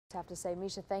Have to say,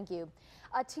 Misha, thank you.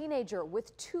 A teenager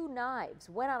with 2 knives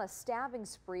went on a stabbing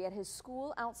spree at his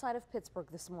school outside of Pittsburgh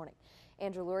this morning.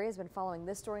 Andrew Lurie has been following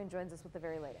this story and joins us with the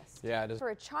very latest. Yeah, it is.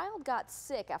 A child got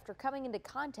sick after coming into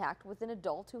contact with an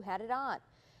adult who had it on.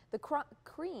 The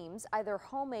creams, either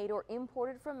homemade or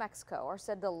imported from Mexico, are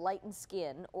said to lighten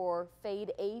skin or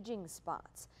fade aging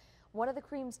spots. One of the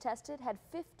creams tested had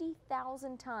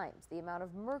 50,000 times the amount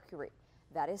of mercury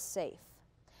that is safe.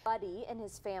 Buddy and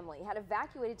his family had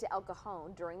evacuated to El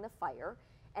Cajon during the fire,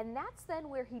 and that's then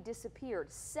where he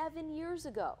disappeared 7 years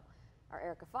ago. Our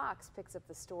Erica Fox picks up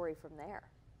the story from there.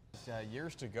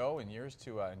 Years to go and years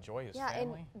to enjoy his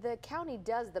family. And the county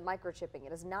does the microchipping.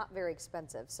 It is not very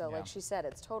expensive, so like she said,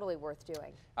 it's totally worth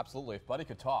doing. Absolutely. If Buddy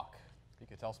could talk, he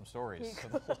could tell some stories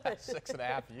for the last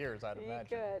 6.5 years, I'd imagine.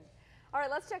 He could. All right,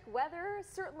 let's check weather.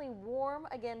 Certainly warm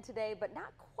again today, but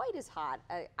not quite as hot,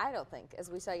 I don't think, as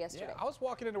we saw yesterday. Yeah, I was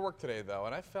walking into work today, though,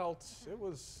 and I felt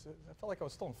like I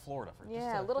was still in Florida for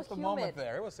just a moment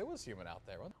there. It was humid out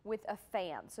there. With a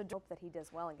fan, so hope that he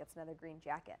does well and gets another green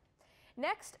jacket.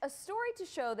 Next, a story to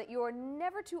show that you're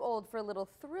never too old for a little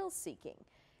thrill-seeking.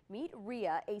 Meet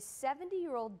Ria, a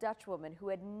 70-year-old Dutch woman who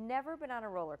had never been on a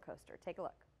roller coaster. Take a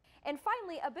look. And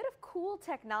finally, a bit of cool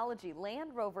technology.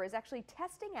 Land Rover is actually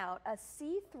testing out a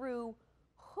see-through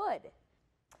hood.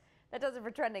 That does it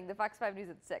for trending. The Fox 5 News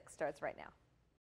at 6 starts right now.